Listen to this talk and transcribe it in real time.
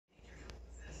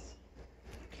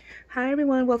Hi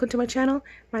everyone, welcome to my channel.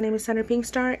 My name is Sandra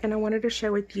Pinkstar and I wanted to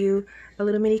share with you a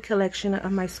little mini collection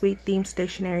of my sweet theme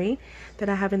stationery that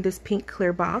I have in this pink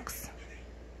clear box.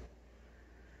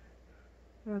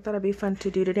 I thought it'd be fun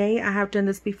to do today. I have done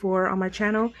this before on my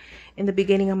channel. In the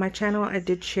beginning of my channel I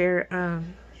did share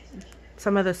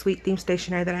some of the sweet theme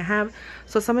stationery that I have.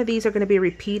 So some of these are going to be a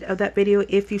repeat of that video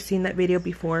if you've seen that video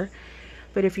before.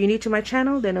 But if you're new to my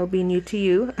channel, then it'll be new to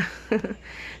you.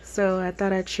 So I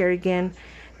thought I'd share again.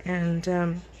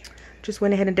 And just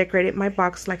went ahead and decorated my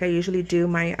box like I usually do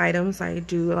my items. I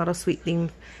do a lot of sweet themed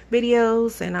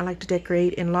videos and I like to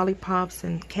decorate in lollipops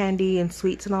and candy and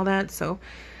sweets and all that. So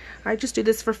I just do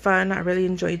this for fun. I really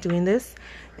enjoy doing this.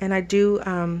 And I do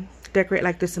decorate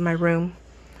like this in my room.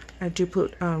 I do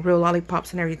put real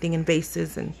lollipops and everything in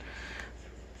vases and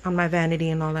on my vanity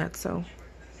and all that. So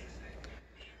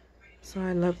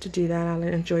I love to do that. I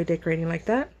enjoy decorating like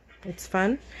that. It's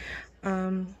fun.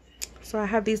 So I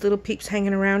have these little peeps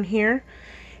hanging around here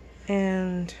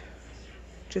and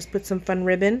just put some fun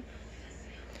ribbon.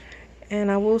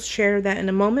 And I will share that in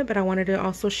a moment, but I wanted to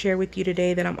also share with you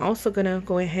today that I'm also going to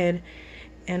go ahead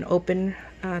and open,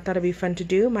 thought it'd be fun to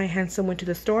do. My handsome went to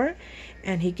the store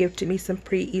and he gifted me some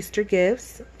pre-Easter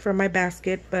gifts for my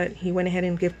basket, but he went ahead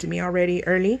and gifted me already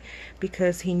early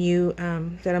because he knew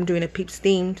that I'm doing a Peeps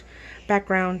themed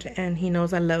background and he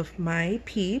knows I love my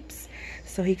Peeps.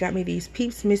 So he got me these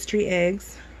Peeps mystery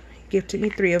eggs. He gifted me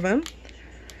 3 of them.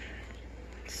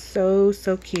 So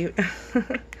cute.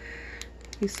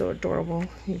 He's so adorable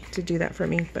to do that for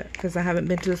me, but because I haven't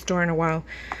been to the store in a while.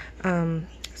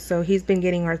 So he's been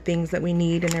getting our things that we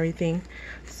need and everything.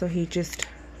 So he just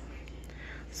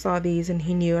saw these and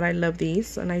he knew it. I love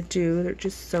these, and I do. They're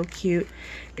just so cute.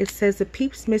 It says the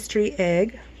Peeps mystery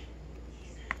egg,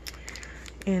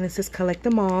 and it says collect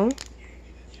them all.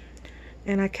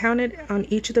 And I counted on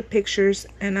each of the pictures,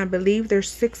 and I believe there's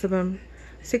 6 of them,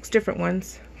 6 different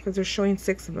ones, because they're showing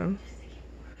 6 of them.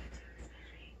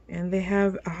 And they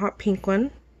have a hot pink one,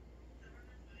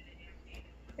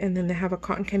 and then they have a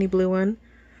cotton candy blue one,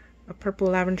 a purple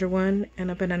lavender one, and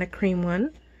a banana cream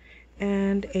one,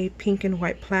 and a pink and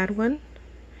white plaid one.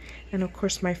 And of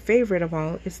course my favorite of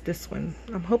all is this one.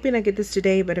 I'm hoping I get this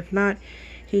today, but if not,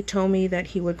 he told me that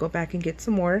he would go back and get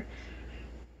some more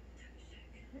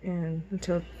and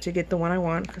to get the one I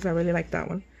want, because I really like that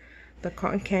one. The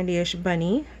cotton candy-ish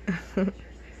bunny.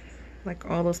 Like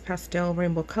all those pastel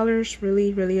rainbow colors.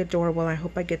 Really adorable. I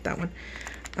hope I get that one.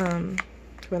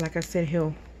 But like I said,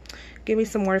 he'll give me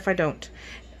some more if I don't.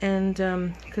 And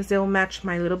because they'll match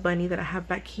my little bunny that I have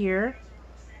back here.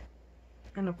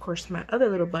 And of course my other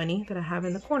little bunny that I have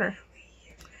in the corner.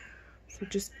 So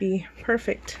just be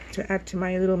perfect to add to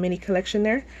my little mini collection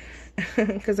there.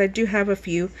 Because I do have a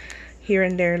few here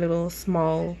and there, little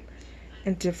small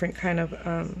and different kind of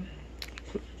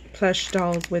plush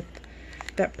dolls with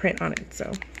that print on it.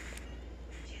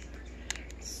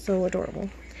 So adorable.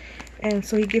 And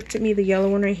so he gifted me the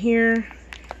yellow one right here,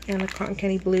 and a cotton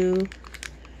candy blue,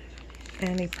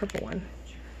 and a purple one.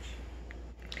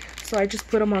 So I just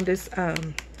put them on this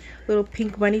little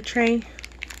pink bunny tray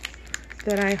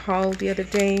that I hauled the other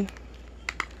day.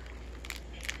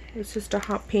 It's just a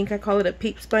hot pink. I call it a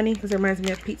Peeps bunny because it reminds me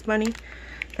of Peeps bunny.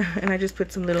 And I just put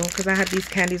some little, because I had these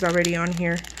candies already on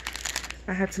here.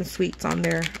 I had some sweets on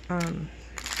there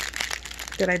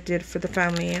that I did for the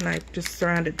family, and I just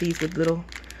surrounded these with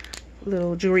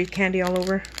little jewelry candy all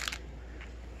over.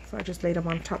 So I just laid them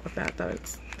on top of that.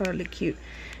 Thought it looked cute.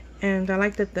 And I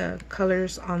like that the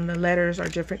colors on the letters are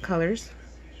different colors.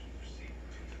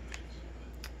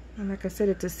 And like I said,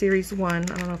 it's a series 1. I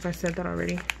don't know if I said that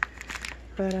already.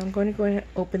 But I'm going to go ahead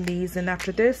and open these, and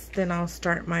after this, then I'll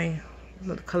start my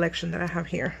little collection that I have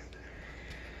here.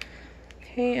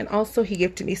 Okay, and also he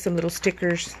gifted me some little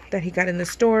stickers that he got in the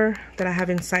store that I have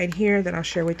inside here that I'll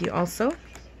share with you also.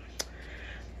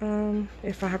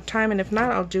 If I have time, and if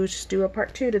not, I'll just do a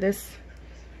part 2 to this.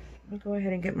 Let me go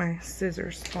ahead and get my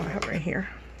scissors. Oh, I have it right here.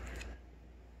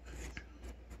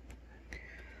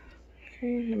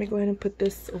 Okay, let me go ahead and put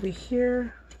this over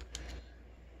here.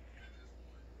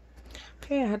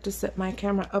 Okay, I had to set my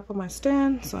camera up on my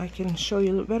stand so I can show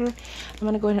you a little better. I'm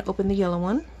going to go ahead and open the yellow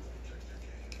one.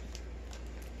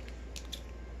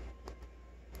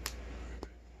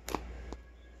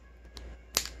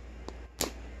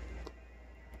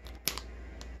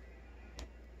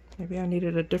 Maybe I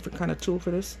needed a different kind of tool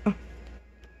for this. I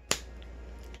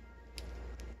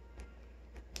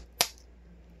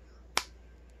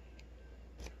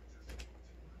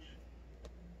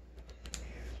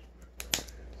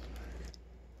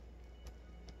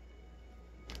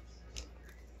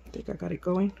think I got it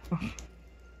going. Oh.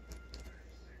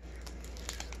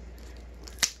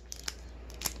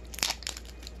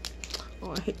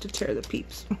 Oh, I hate to tear the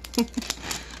Peeps.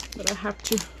 But I have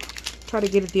to try to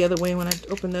get it the other way when I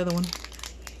open the other one.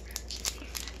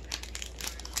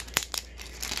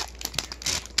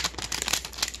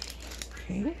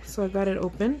 Okay, so I got it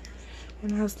open.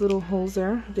 And it has little holes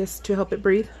there just to help it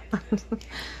breathe.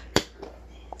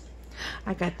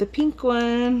 I got the pink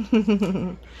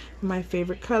one. My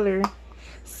favorite color.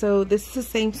 So this is the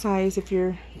same size if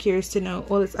you're curious to know.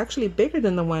 Well, it's actually bigger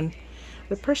than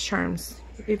the purse charms.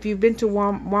 If you've been to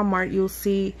Walmart, you'll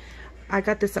see I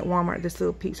got this at Walmart, this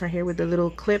little Peeps right here with the little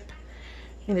clip,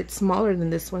 and it's smaller than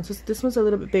this one. So this one's a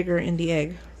little bit bigger in the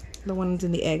egg. The one's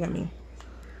in the egg, I mean.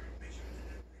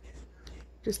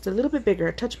 Just a little bit bigger,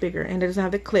 a touch bigger, and it doesn't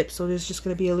have the clip, so there's just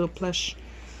going to be a little plush.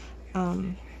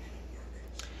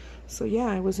 So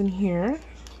yeah, it was in here.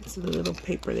 It's a little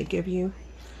paper they give you.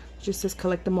 It just says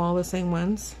collect them all, the same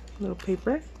ones. Little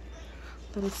paper.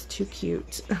 That is too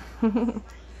cute.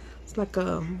 It's like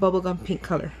a bubblegum pink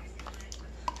color.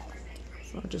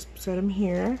 So I'll just set them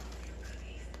here.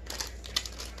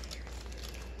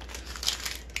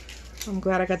 I'm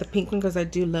glad I got the pink one because I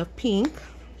do love pink.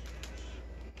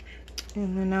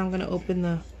 And then now I'm going to open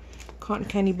the cotton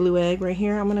candy blue egg right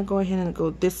here. I'm going to go ahead and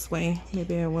go this way.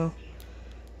 Maybe I will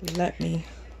let me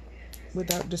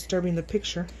without disturbing the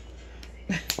picture.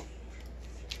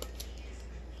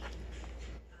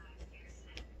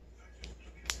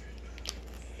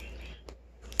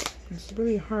 It's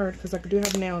really hard because I do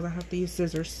have nails. I have to use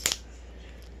scissors.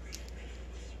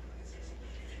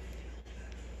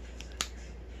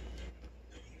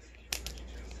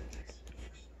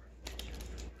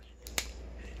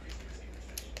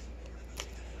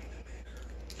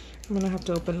 I'm gonna have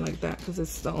to open it like that because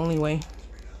it's the only way.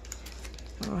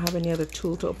 I don't have any other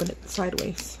tool to open it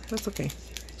sideways. That's okay.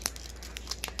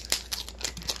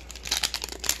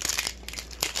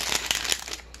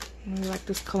 I really like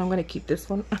this color. I'm gonna keep this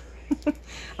one.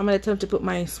 I'm gonna attempt to put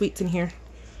my sweets in here.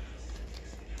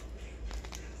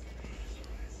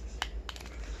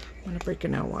 I'm gonna break it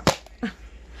now. Watch.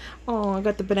 Oh, I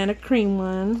got the banana cream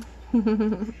one.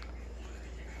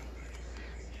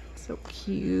 So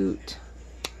cute.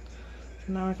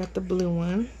 Now I got the blue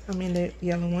one. I mean the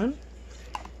yellow one.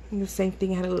 And the same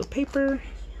thing, I had a little paper.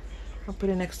 I'll put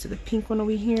it next to the pink one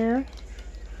over here.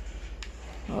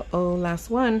 Uh-oh, last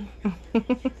one. I'm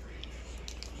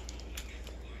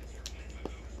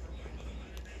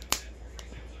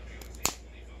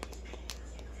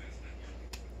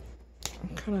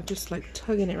kind of just like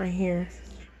tugging it right here.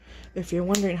 If you're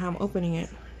wondering how I'm opening it.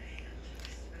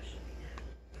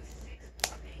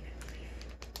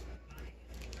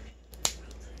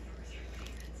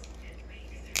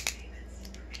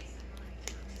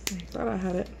 I thought I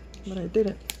had it, but I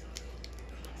didn't.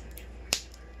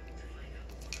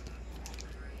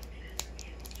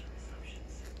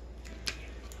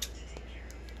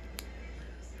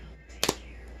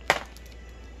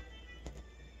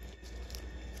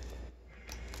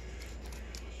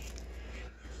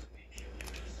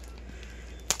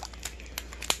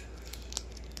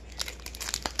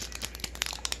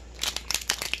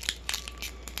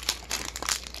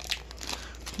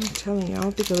 I'm telling you, I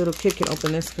don't think a little kid can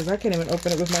open this because I can't even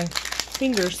open it with my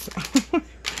fingers. So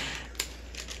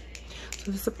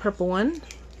this is a purple one.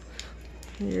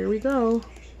 Here we go.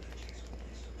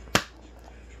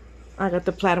 I got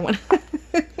the plaid one.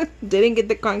 Didn't get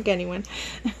the cotton candy one.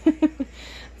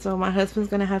 So my husband's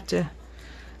gonna have to,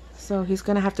 he's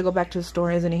gonna have to go back to the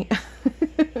store, isn't he?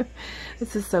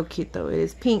 This is so cute though. It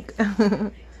is pink.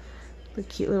 The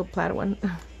cute little plaid one.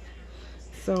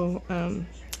 So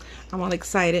I'm all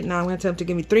excited. Now I'm going to tell him to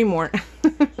give me 3 more.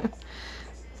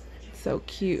 So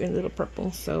cute and little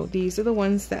purple. So these are the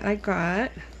ones that I got.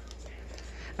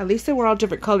 At least they were all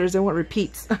different colors. They weren't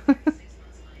repeats.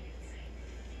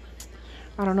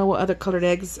 I don't know what other colored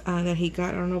eggs that he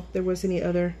got. I don't know if there was any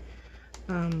other.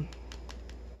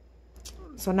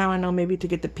 So now I know maybe to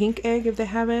get the pink egg if they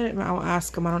have it. I'll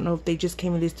ask them. I don't know if they just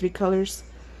came in these 3 colors.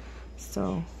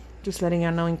 So just letting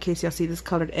y'all know in case y'all see this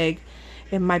colored egg.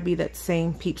 It might be that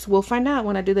same Peeps. We'll find out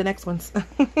when I do the next ones.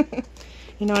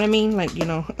 You know what I mean? Like, you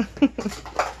know.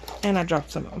 And I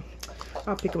dropped some of them.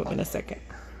 I'll pick them up in a second.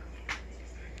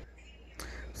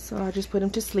 So I just put them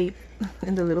to sleep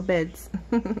in the little beds.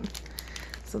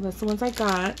 So that's the ones I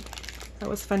got. That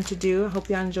was fun to do. I hope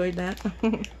y'all enjoyed that.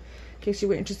 In case you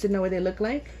were interested to know what they look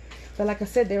like. But like I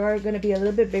said, they are going to be a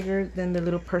little bit bigger than the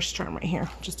little purse charm right here.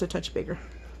 Just a touch bigger.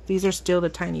 These are still the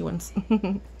tiny ones.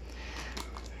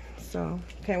 So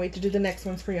can't wait to do the next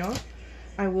ones for y'all.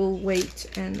 I will wait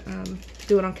and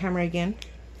do it on camera again.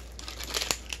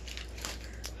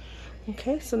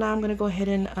 Okay, so now I'm going to go ahead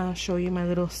and show you my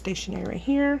little stationery right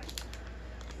here.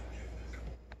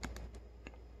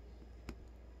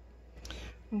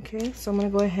 Okay, so I'm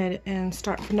going to go ahead and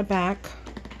start from the back.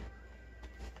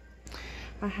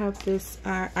 I have this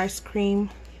ice cream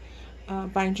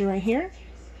binder right here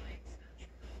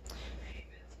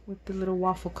with the little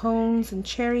waffle cones and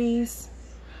cherries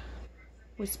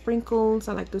with sprinkles.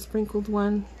 I like the sprinkled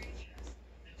one.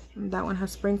 And that one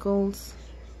has sprinkles.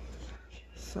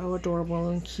 So adorable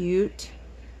and cute.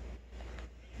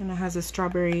 And it has a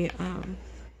strawberry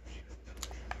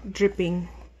dripping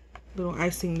little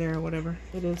icing there, or whatever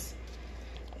it is.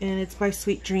 And it's by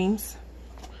Sweet Dreams.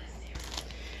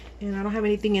 And I don't have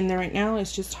anything in there right now.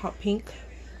 It's just hot pink.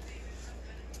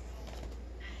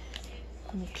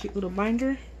 And a cute little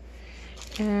binder.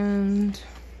 And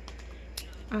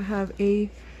I have a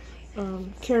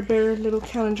Care Bear little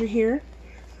calendar here.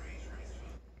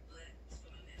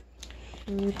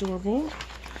 Really adorable.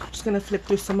 I'm just going to flip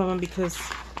through some of them because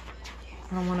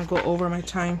I don't want to go over my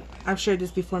time. I've shared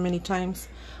this before many times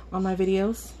on my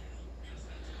videos.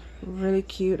 Really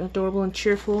cute, adorable, and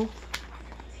cheerful.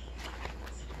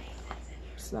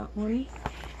 It's that one.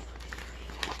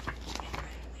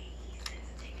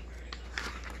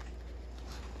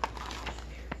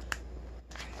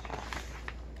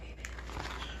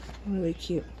 Really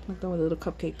cute, like that with a little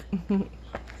cupcake.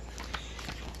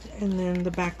 And then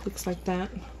the back looks like that.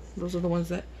 Those are the ones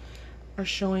that are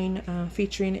showing,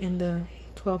 featuring in the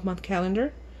 12-month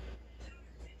calendar.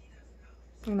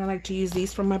 And I like to use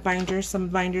these for my binders. Some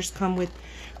binders come with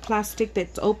plastic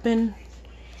that's open,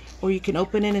 or you can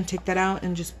open it and take that out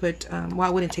and just put, well, I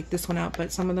wouldn't take this one out,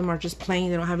 but some of them are just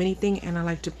plain, they don't have anything, and I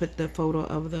like to put the photo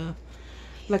of the, I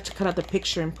like to cut out the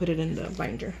picture and put it in the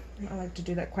binder. I like to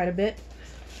do that quite a bit.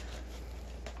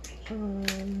 Put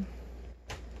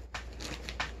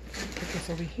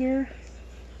this over here.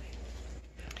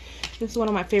 This is one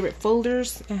of my favorite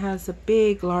folders. It has a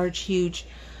big, large, huge,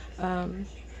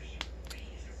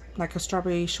 like a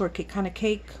strawberry shortcake kind of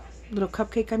cake, little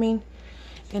cupcake, I mean.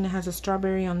 And it has a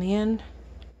strawberry on the end.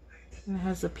 And it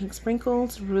has the pink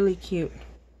sprinkles. Really cute.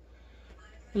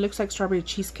 It looks like strawberry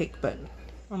cheesecake, but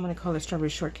I'm going to call it strawberry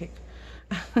shortcake.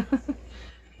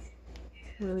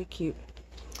 Really cute.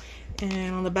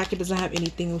 And on the back it doesn't have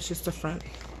anything, it's just the front.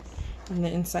 And the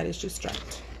inside is just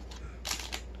striped.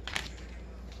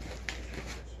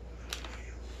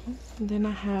 And then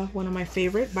I have one of my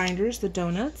favorite binders, the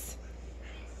donuts.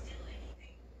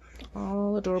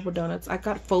 All adorable donuts. I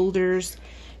got folders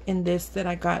in this that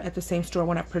I got at the same store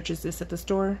when I purchased this at the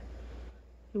store.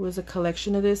 It was a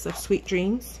collection of this, of Sweet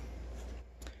Dreams.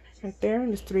 Right there,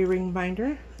 in this 3-ring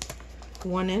binder.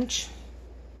 1 inch.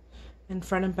 And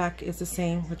front and back is the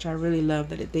same, which I really love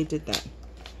that they did that.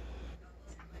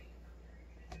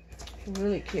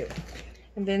 Really cute.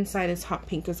 And the inside is hot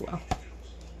pink as well.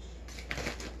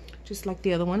 Just like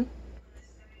the other one.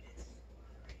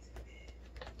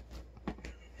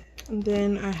 And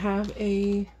then I have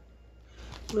a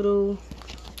little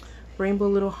rainbow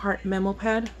little heart memo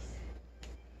pad.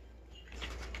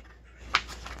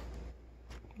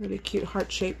 Really cute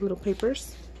heart-shaped little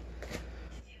papers.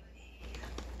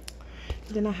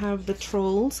 Then I have the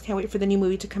Trolls. Can't wait for the new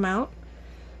movie to come out.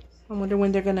 I wonder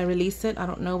when they're gonna release it. I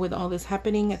don't know, with all this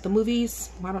happening at the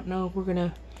movies. I don't know if we're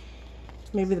gonna,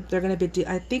 maybe they're gonna be,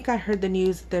 I think I heard the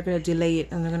news that they're gonna delay it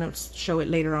and they're gonna show it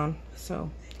later on.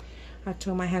 So I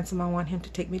told my handsome I want him to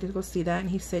take me to go see that, and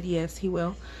he said yes, he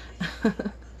will.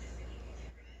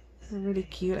 Really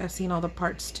cute. I've seen all the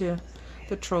parts to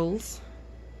the Trolls.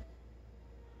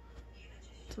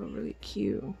 So really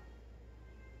cute.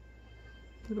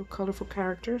 Little colorful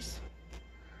characters.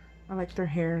 I like their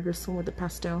hair. This one with the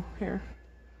pastel hair.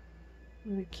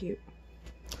 Really cute.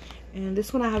 And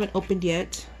this one I haven't opened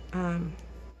yet. I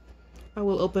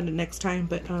will open it next time,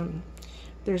 but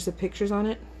there's the pictures on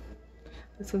it.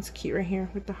 This one's cute right here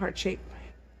with the heart shape.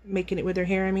 Making it with her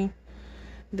hair, I mean.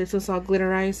 This one's all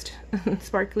glitterized and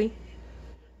sparkly.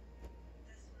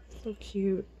 So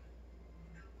cute.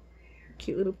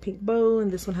 Cute little pink bow,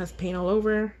 and this one has paint all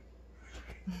over.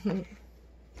 And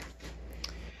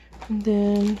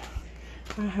then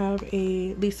I have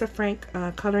a Lisa Frank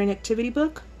coloring activity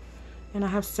book, and I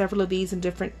have several of these in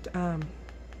different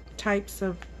types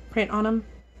of print on them.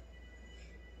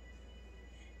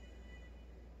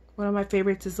 One of my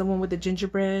favorites is the one with the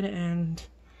gingerbread, and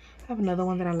I have another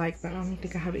one that I like, but I don't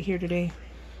think I have it here today.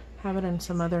 I have it in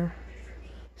some other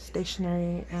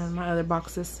stationery and my other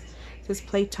boxes. It says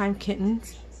Playtime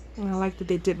Kittens, and I like that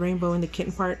they did rainbow in the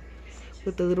kitten part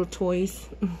with the little toys.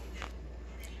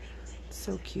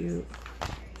 So cute.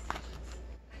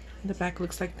 The back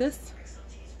looks like this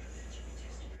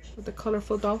with the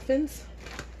colorful dolphins.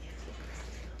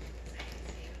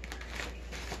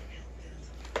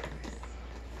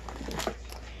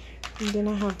 And then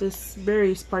I have this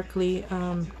very sparkly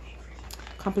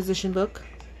composition book.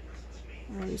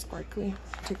 Very sparkly.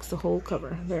 Takes the whole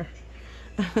cover there.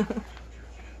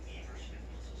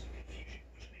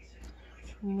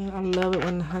 I love it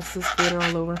when it has this glitter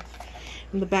all over.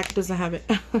 And the back doesn't have it.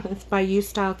 It's by U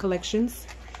Style Collections.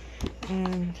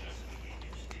 And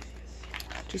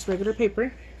just regular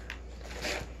paper.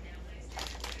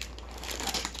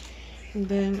 And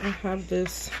then I have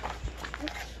this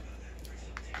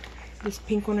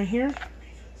pink one right here.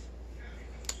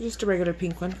 Just a regular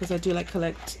pink one because I do like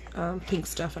collect pink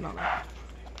stuff and all that.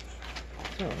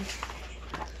 So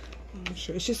I'm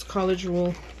sure it's just college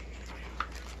rule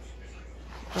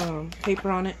paper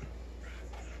on it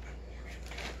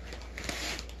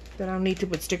that I don't need to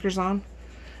put stickers on.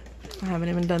 I haven't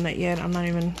even done that yet. I'm not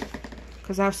even,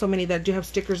 because I have so many that do have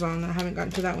stickers on. I haven't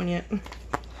gotten to that one yet.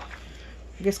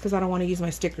 I guess because I don't want to use my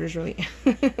stickers really.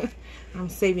 I'm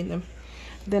saving them.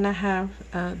 Then I have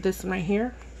this one right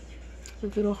here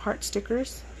with little heart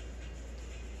stickers.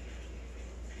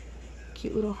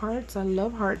 Cute little hearts. I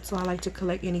love hearts, so I like to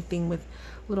collect anything with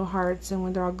little hearts, and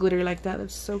when they're all glittery like that,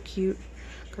 it's so cute.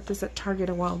 Got this at Target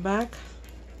a while back.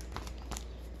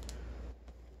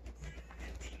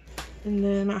 And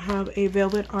then I have a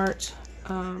Velvet Art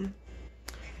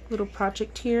little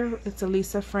project here. It's a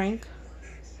Lisa Frank.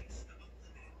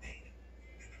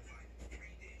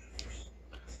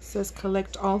 It says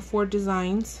collect all 4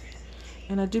 designs,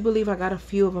 and I do believe I got a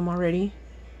few of them already.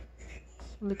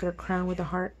 Look at her crown with a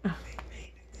heart.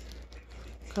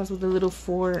 Comes with the little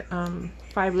 5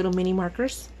 little mini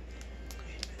markers.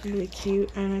 Really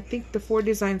cute. And I think the 4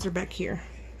 designs are back here.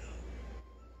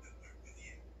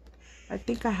 I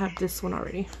think I have this one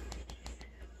already.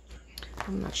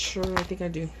 I'm not sure. I think I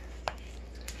do.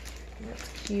 That's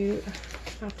cute.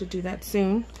 I have to do that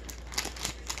soon.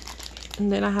 And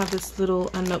then I have this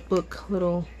little notebook,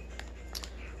 little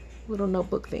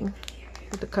notebook thing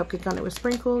with the cupcake on it with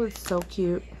sprinkles. It's so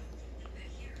cute.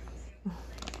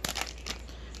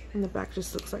 And the back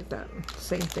just looks like that.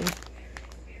 Same thing.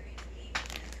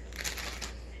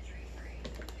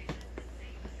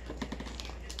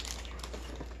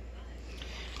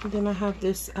 And then I have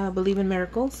this Believe in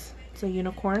Miracles. It's a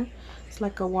unicorn. It's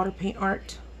like a water paint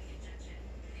art.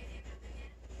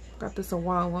 Got this a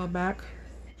while back.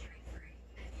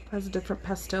 Has different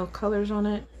pastel colors on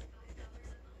it.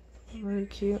 Really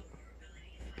cute.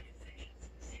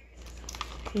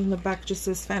 And the back just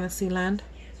says Fantasyland.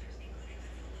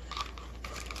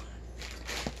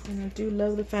 And I do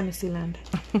love the Fantasyland.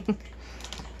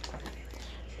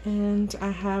 And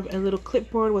I have a little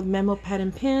clipboard with memo pad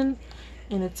and pen.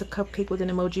 And it's a cupcake with an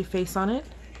emoji face on it.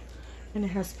 And it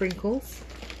has sprinkles.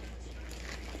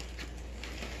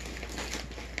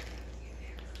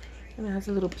 And it has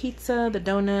a little pizza, the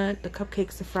donut, the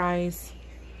cupcakes, the fries.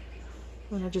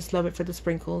 And I just love it for the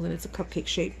sprinkles, and it's a cupcake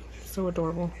shape. So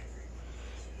adorable.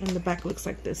 And the back looks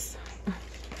like this. It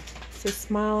says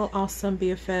smile, awesome,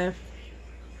 BFF.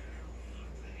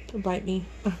 Bite me.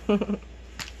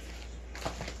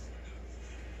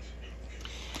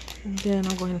 And then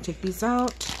I'll go ahead and take these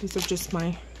out. These are just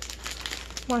my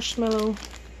marshmallow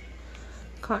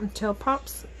cottontail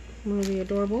pops. Really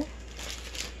adorable.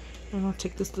 And I'll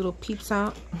take this little PEEPS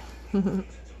out. A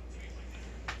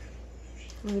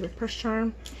little press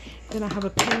charm. Then I have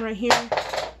a pen right here.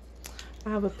 I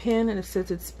have a pen and it says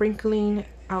it's sprinkling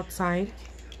outside.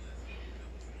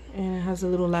 And it has a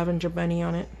little lavender bunny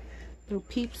on it. Little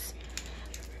PEEPS.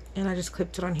 And I just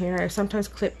clipped it on here. I sometimes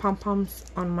clip pom-poms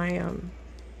on my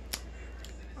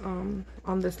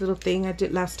on this little thing I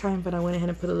did last time, but I went ahead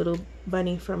and put a little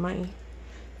bunny for my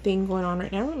thing going on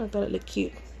right now, and I thought it looked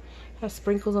cute. Has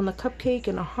sprinkles on the cupcake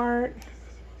and a heart.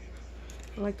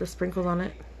 I like the sprinkles on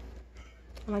it.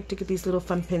 I like to get these little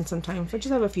fun pins sometimes. I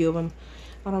just have a few of them.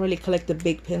 I don't really collect the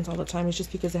big pins all the time. It's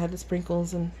just because they had the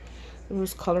sprinkles and it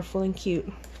was colorful and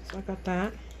cute. So I got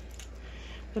that.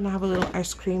 Then I have a little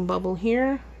ice cream bubble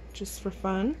here, just for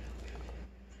fun.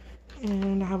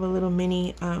 And I have a little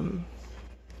mini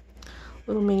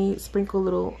sprinkle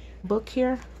little book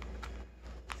here.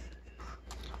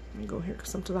 Let me go here because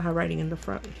sometimes I have writing in the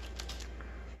front.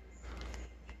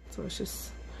 So it's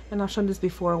just, and I've shown this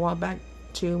before a while back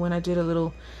too when I did a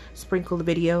little sprinkled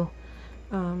video.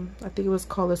 I think it was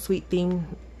called a sweet themed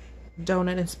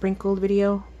donut and sprinkled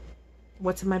video.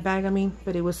 What's in my bag, I mean,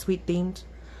 but it was sweet themed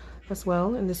as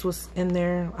well, and this was in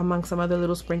there among some other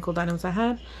little sprinkled items I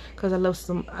had because I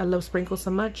love sprinkles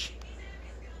so much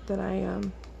that I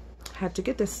had to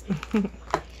get this.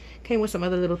 Came with some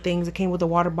other little things. It came with a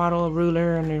water bottle, a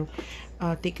ruler, and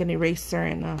I think an eraser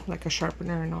and like a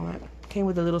sharpener and all that. Came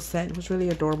with a little set. It was really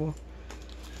adorable.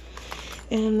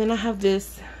 And then I have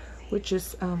this which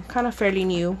is kind of fairly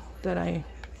new, that I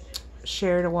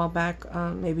shared a while back,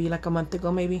 maybe like a month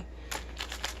ago maybe,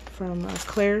 from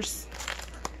Claire's.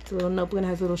 It's a little notebook and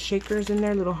has little shakers in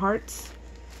there, little hearts,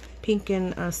 pink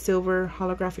and silver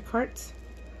holographic hearts.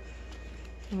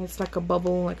 And it's like a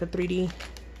bubble, like a 3D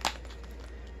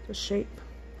shape.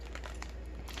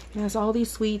 It has all these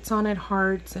sweets on it,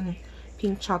 hearts and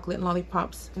pink chocolate and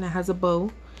lollipops, and it has a bow.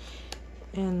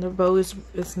 And the bow has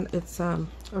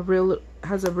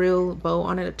a real bow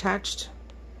on it attached.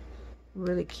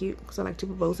 Really cute, because I like to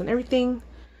put bows and everything.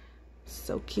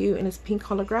 So cute. And it's pink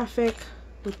holographic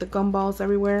with the gumballs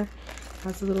everywhere.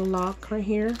 Has a little lock right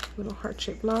here, little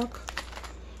heart-shaped lock,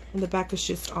 and the back is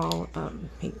just all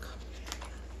pink.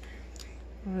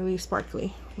 Really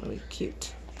sparkly, really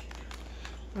cute.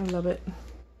 I love it.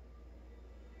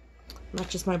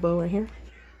 Matches my bow right here.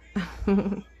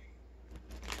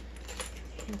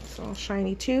 It's all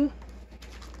shiny too.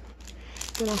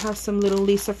 Then I'll have some little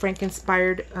Lisa Frank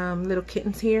inspired little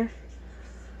kittens here.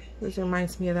 This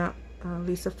reminds me of that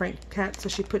Lisa Frank cat, so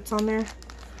she puts on there.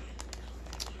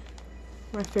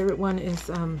 My favorite one is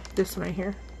this one right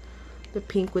here, the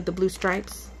pink with the blue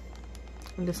stripes.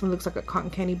 And this one looks like a cotton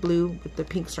candy blue with the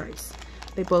pink stripes.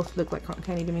 They both look like cotton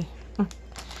candy to me.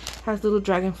 Has little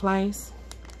dragonflies.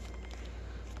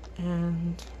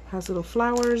 And has little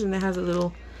flowers, and it has a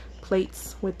little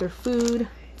plates with their food.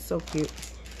 So cute.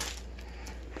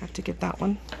 I have to get that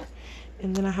one.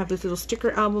 And then I have this little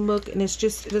sticker album book, and it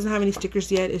doesn't have any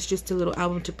stickers yet. It's just a little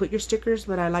album to put your stickers,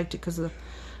 but I liked it because of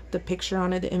the picture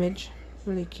on it, the image.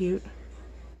 Really cute.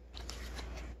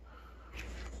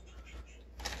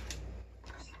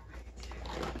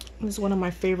 This is one of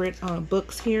my favorite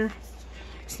books here.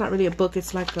 It's not really a book,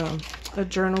 it's like a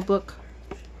journal book,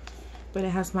 but it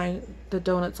has the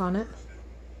donuts on it.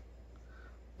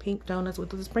 Pink donuts with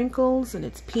the sprinkles, and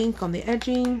it's pink on the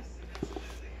edging.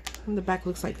 And the back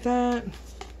looks like that.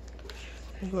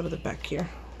 I'll go to the back here,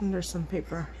 and there's some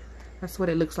paper. That's what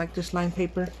it looks like, just lined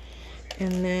paper.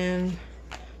 And then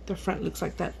the front looks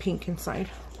like that pink inside,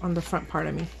 on the front part,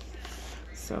 I mean.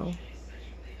 So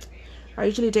I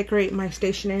usually decorate my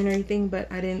stationery and everything,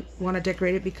 but I didn't want to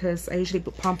decorate it because I usually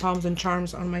put pom-poms and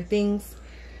charms on my things.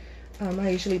 I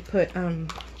usually put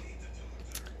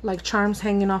like charms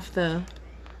hanging off the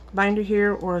binder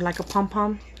here, or like a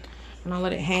pom-pom, and I'll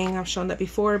let it hang. I've shown that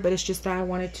before, but it's just that I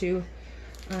wanted to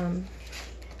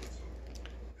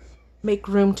make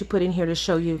room to put in here to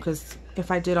show you, because if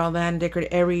I did all that and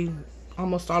decorated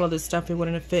almost all of this stuff, it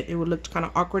wouldn't have fit. It would look kind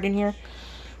of awkward in here.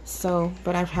 So,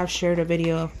 but I have shared a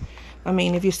video. I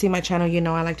mean, if you see my channel, you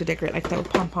know I like to decorate like that with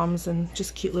pom-poms and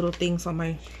just cute little things on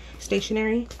my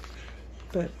stationery.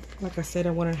 But like I said,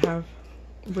 I want to have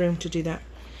room to do that.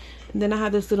 And then I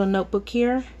have this little notebook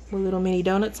here with little mini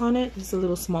donuts on it. It's a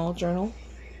little small journal.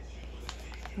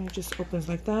 And it just opens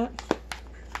like that.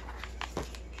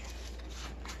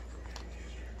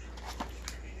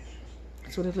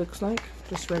 That's what it looks like,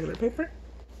 just regular paper.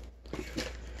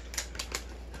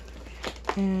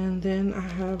 And then I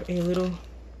have a little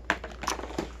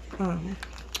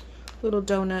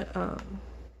donut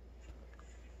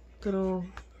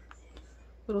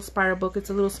little spiral book. It's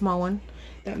a little small one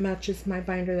that matches my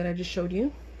binder that I just showed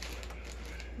you.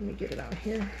 Let me get it out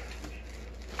here.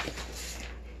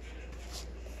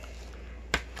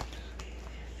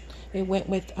 It went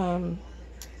with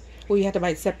well, you had to buy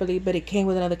it separately, but it came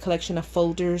with another collection of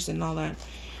folders and all that.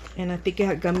 And I think it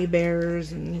had gummy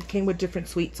bears, and it came with different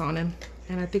sweets on them.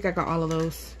 And I think I got all of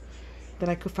those that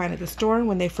I could find at the store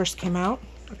when they first came out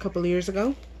a couple of years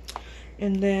ago.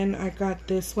 And then I got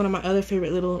this, one of my other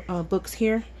favorite little books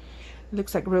here. It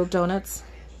looks like real donuts.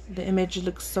 The image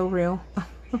looks so real.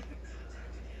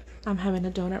 I'm having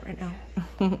a donut right now.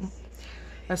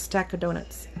 A stack of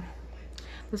donuts.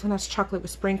 This one has chocolate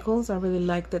with sprinkles. I really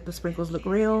like that the sprinkles look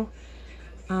real.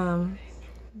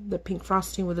 The pink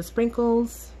frosting with the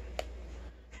sprinkles.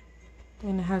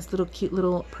 And it has little cute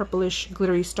little purplish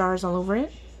glittery stars all over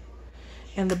it.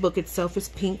 And the book itself is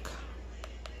pink.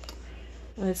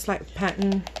 And it's like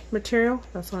patent material.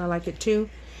 That's why I like it too.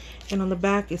 And on the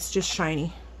back it's just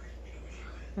shiny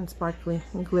and sparkly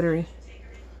and glittery.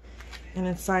 And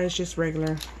inside is just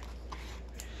regular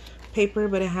paper,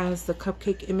 but it has the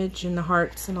cupcake image and the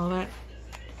hearts and all that.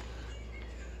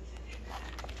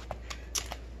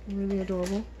 Really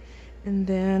adorable. And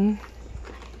then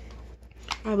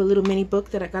I have a little mini book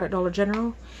that I got at Dollar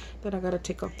General that I gotta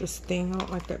take off this thing. I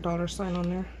don't like that dollar sign on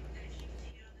there.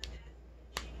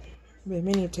 I've been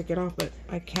meaning to take it off, but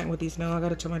I can't with these now. I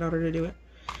gotta tell my daughter to do it.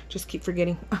 Just keep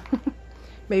forgetting.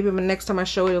 Maybe the next time I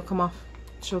show it, it'll come off.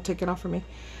 She'll take it off for me.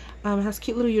 It has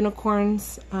cute little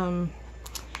unicorns.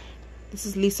 This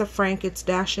is Lisa Frank. It's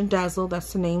Dash and Dazzle.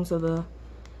 That's the names of the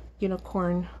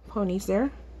unicorn ponies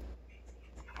there.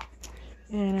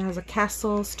 And it has a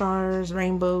castle, stars,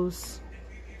 rainbows.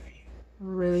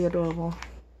 Really adorable.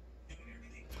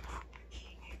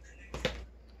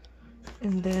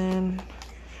 And then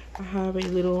I have a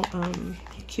little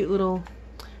cute little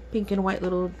pink and white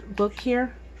little book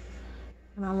here.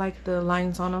 And I like the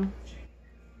lines on them.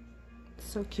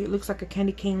 So cute. Looks like a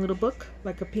candy cane little book,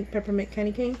 like a pink peppermint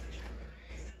candy cane.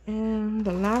 And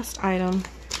the last item,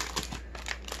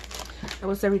 that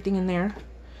was everything in there.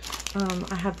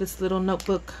 I have this little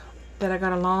notebook that I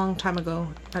got a long time ago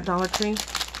at Dollar Tree.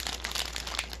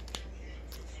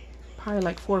 Probably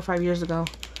like 4 or 5 years ago.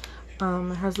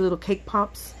 It has little cake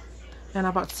pops. And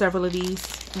I bought several of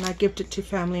these. And I gifted to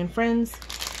family and friends.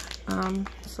 And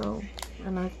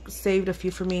I saved a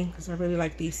few for me because I really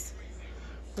like these.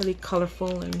 Really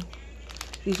colorful. And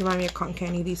these remind me of cotton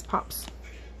candy, these pops.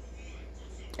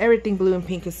 Everything blue and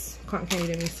pink is cotton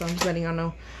candy to me, so I'm just letting y'all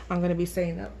know I'm going to be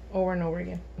saying that over and over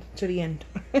again to the end.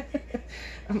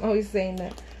 I'm always saying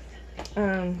that.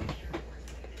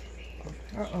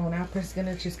 Uh-oh, now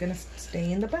she's gonna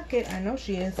stay in the bucket. I know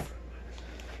she is.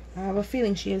 I have a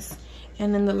feeling she is.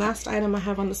 And then the last item I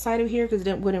have on the side of here, because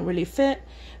it wouldn't really fit,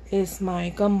 is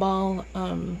my gumball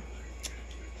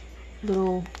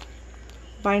little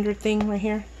binder thing right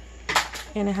here.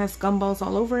 And it has gumballs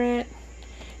all over it.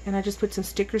 And I just put some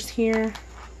stickers here.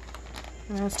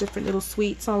 And it has different little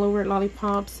sweets all over it,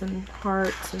 lollipops and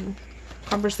hearts and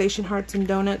conversation hearts and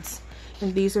donuts.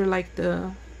 And these are like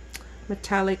the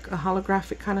metallic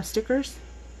holographic kind of stickers.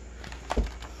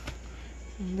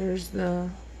 And there's the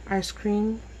ice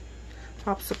cream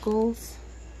popsicles,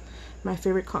 my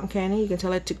favorite cotton candy. You can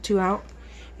tell I took 2 out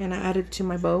and I added to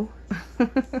my bow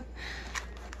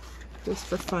just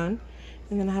for fun.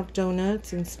 And then I have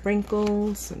donuts and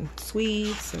sprinkles and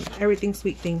sweets and everything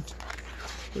sweet themed.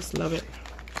 Just love it.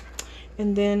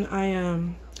 And then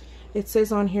it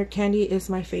says on here, candy is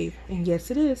my fave. And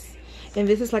yes, it is. And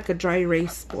this is like a dry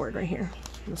erase board right here.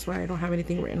 That's why I don't have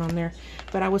anything written on there.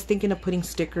 But I was thinking of putting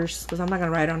stickers because I'm not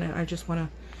going to write on it. I just want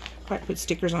to put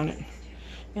stickers on it.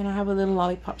 And I have a little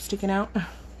lollipop sticking out.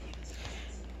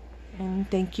 And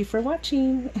thank you for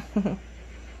watching.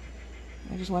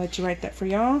 I just wanted to write that for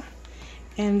y'all.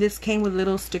 And this came with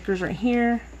little stickers right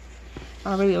here.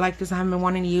 I really like this. I haven't been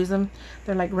wanting to use them.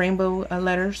 They're like rainbow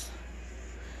letters.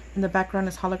 And the background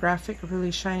is holographic,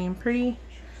 really shiny and pretty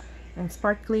and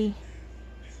sparkly.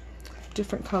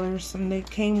 Different colors. And they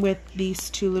came with these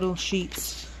 2 little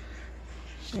sheets.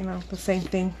 You know, the same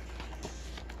thing.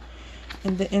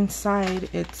 And the inside,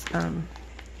 it's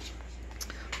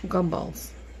gumballs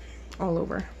all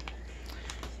over.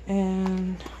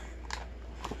 And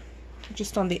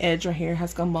just on the edge right here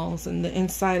has gumballs, and the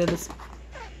inside of this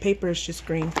paper is just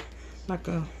green, like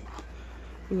a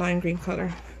lime green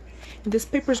color. And this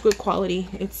paper is good quality.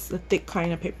 It's a thick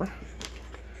kind of paper.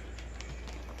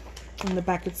 In the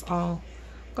back it's all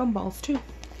gumballs too.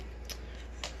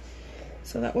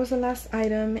 So that was the last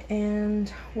item,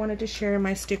 and wanted to share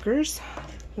my stickers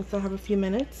if I have a few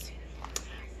minutes.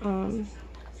 I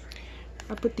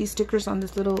put these stickers on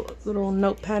this little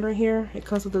notepad right here. It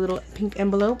comes with a little pink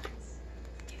envelope.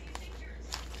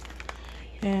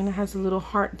 And it has a little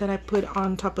heart that I put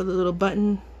on top of the little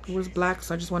button. It was black,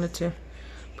 so I just wanted to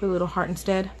put a little heart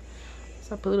instead.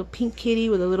 So I put a little pink kitty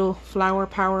with a little flower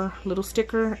power little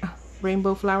sticker,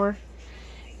 rainbow flower.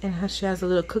 And she has a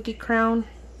little cookie crown.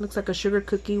 Looks like a sugar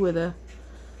cookie with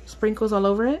sprinkles all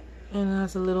over it. And it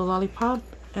has a little lollipop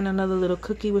and another little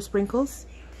cookie with sprinkles.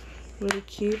 Really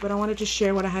cute. But I wanted to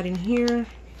share what I had in here.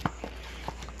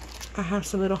 I have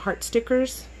some little heart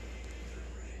stickers.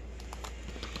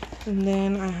 And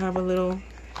then I have a little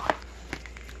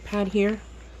pad here,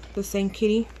 the same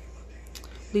kitty,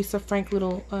 Lisa Frank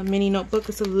little mini notebook.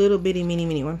 It's a little bitty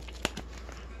mini one.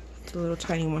 It's a little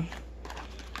tiny one.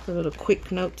 The little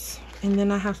quick notes. And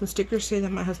then I have some stickers here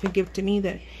that my husband gave to me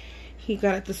that he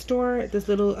got at the store at this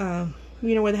little,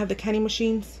 you know where they have the candy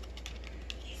machines.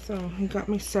 So he got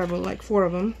me several, like 4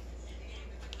 of them.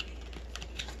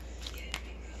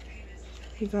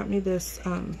 He got me this,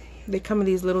 they come in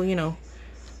these little, you know,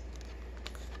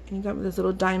 and he got me this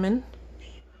little diamond.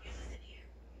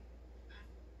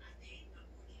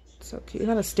 So cute. It's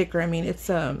not a sticker, I mean, it's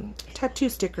a tattoo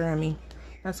sticker, I mean.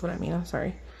 That's what I mean, I'm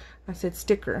sorry. I said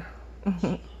sticker.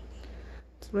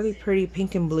 It's really pretty,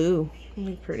 pink and blue.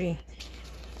 Really pretty.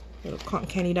 Little cotton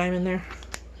candy diamond there.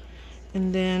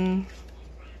 And then,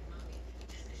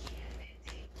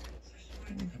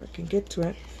 if I can get to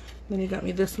it. Then he got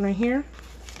me this one right here.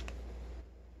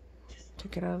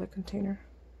 Took it out of the container.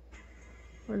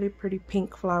 Really pretty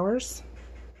pink flowers.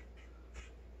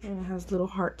 And it has little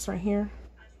hearts right here.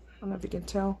 I don't know if you can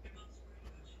tell.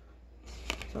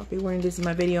 So I'll be wearing this in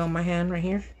my video on my hand right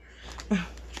here.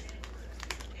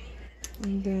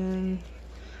 And then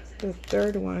the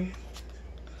third one,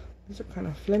 these are kind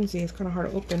of flimsy. It's kind of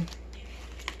hard to open.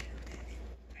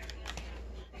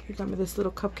 He got me this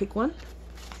little cupcake one.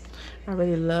 I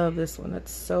really love this one.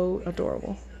 That's so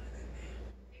adorable.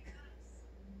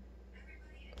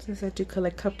 Since I do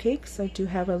collect cupcakes, I do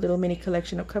have a little mini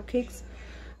collection of cupcakes.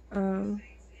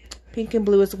 Pink and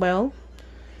blue as well.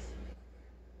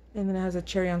 And then it has a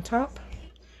cherry on top.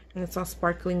 And it's all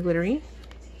sparkling glittery.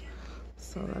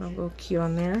 So that'll go cute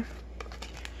on there.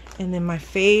 And then my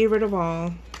favorite of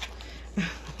all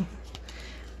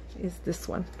is this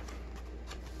one.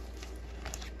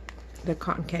 The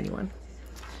cotton candy one.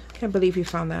 Can't believe you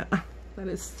found that. That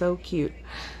is so cute.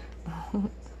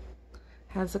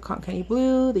 Has the cotton candy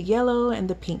blue, the yellow, and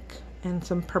the pink, and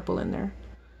some purple in there.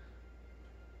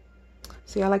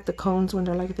 See, I like the cones when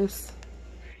they're like this.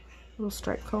 Little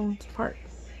striped cones part.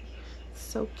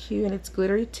 So cute, and it's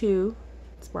glittery too.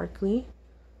 Sparkly.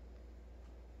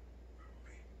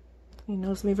 He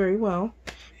knows me very well.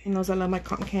 He knows I love my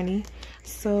cotton candy.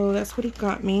 So that's what he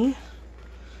got me.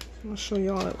 I'll show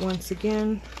you all at once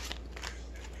again.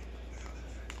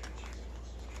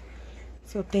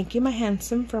 So thank you, my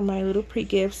handsome, for my little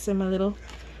pre-gifts and my little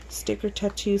sticker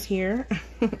tattoos here.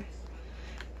 I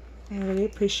really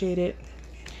appreciate it.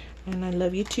 And I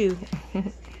love you too. I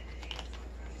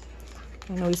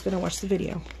know he's going to watch the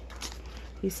video.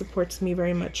 He supports me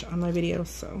very much on my videos,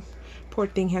 so poor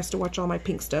thing has to watch all my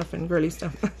pink stuff and girly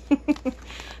stuff.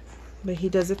 But he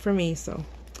does it for me, so.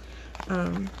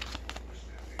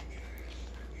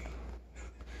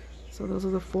 So those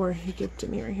are the 4 he gifted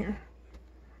me right here.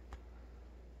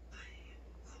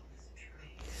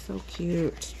 So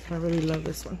cute. I really love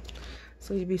this one.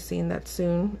 So you'll be seeing that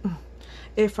soon.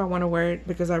 If I want to wear it,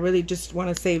 because I really just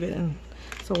want to save it. And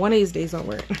so one of these days I'll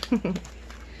wear it.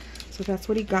 So that's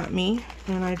what he got me.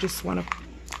 And I just want to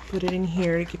put it in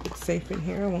here to keep it safe in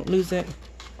here. I won't lose it.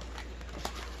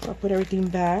 So I'll put everything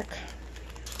back.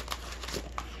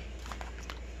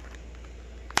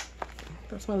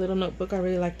 That's my little notebook. I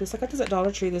really like this. I got this at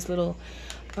Dollar Tree, this little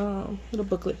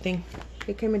booklet thing.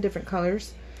 It came in different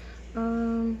colors.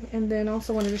 And then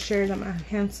also wanted to share that my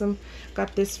handsome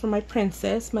got this for my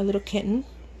princess, my little kitten.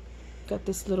 Got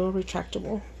this little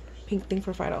retractable pink thing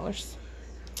for $5.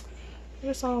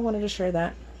 Just all wanted to share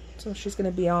that. So she's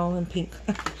gonna be all in pink.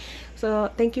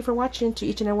 So thank you for watching, to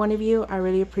each and every one of you. I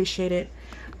really appreciate it.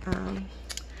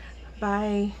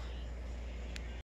 Bye.